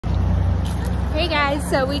Hey guys,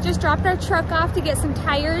 so we just dropped our truck off to get some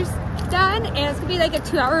tires done, and it's gonna be like a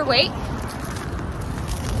 2-hour wait.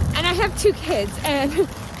 And I have 2 kids, and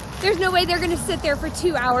there's no way they're gonna sit there for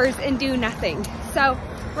 2 hours and do nothing. So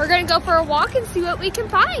we're gonna go for a walk and see what we can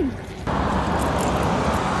find.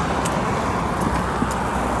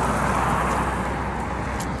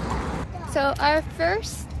 So our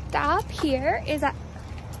first stop here is at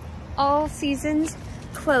All Seasons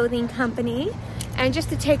Clothing Company, and just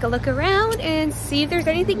to take a look around and see if there's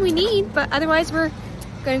anything we need, but otherwise we're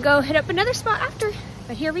gonna go hit up another spot after.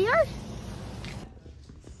 But here we are.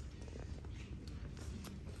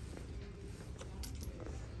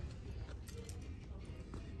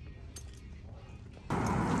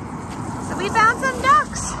 So we found some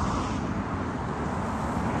ducks.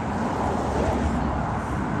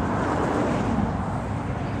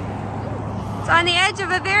 It's on the edge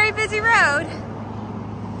of a very busy road.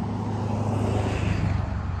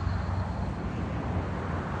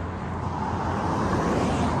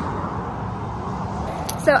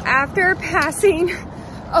 So after passing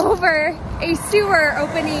over a sewer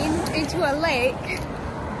opening into a lake,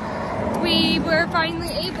 we were finally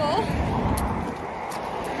able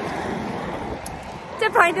to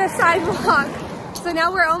find a sidewalk. So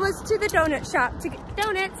now we're almost to the donut shop to get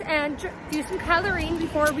donuts and do some coloring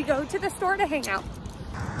before we go to the store to hang out.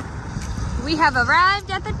 We have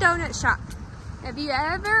arrived at the donut shop. If you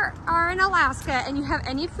ever are in Alaska and you have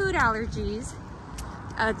any food allergies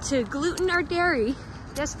to gluten or dairy,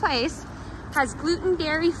 this place has gluten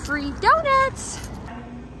dairy-free donuts.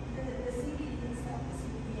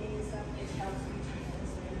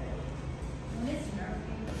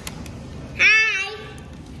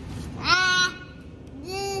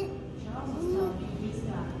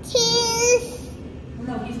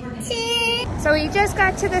 So we just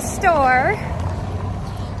got to the store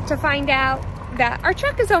to find out that our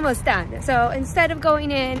truck is almost done. So instead of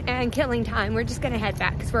going in and killing time, we're just gonna head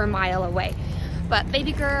back because we're a mile away. But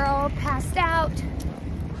baby girl passed out,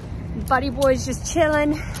 buddy boy's just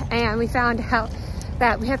chilling, and we found out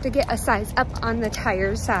that we have to get a size up on the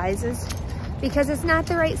tire sizes because it's not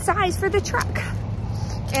the right size for the truck.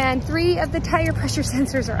 And 3 of the tire pressure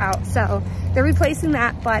sensors are out, so they're replacing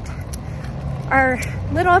that, but our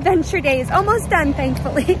little adventure day is almost done,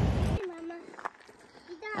 thankfully. Hey, Mama.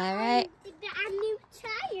 All right. New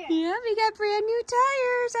tires. Yeah, we got brand new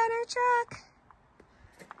tires on our truck.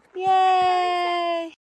 Yay!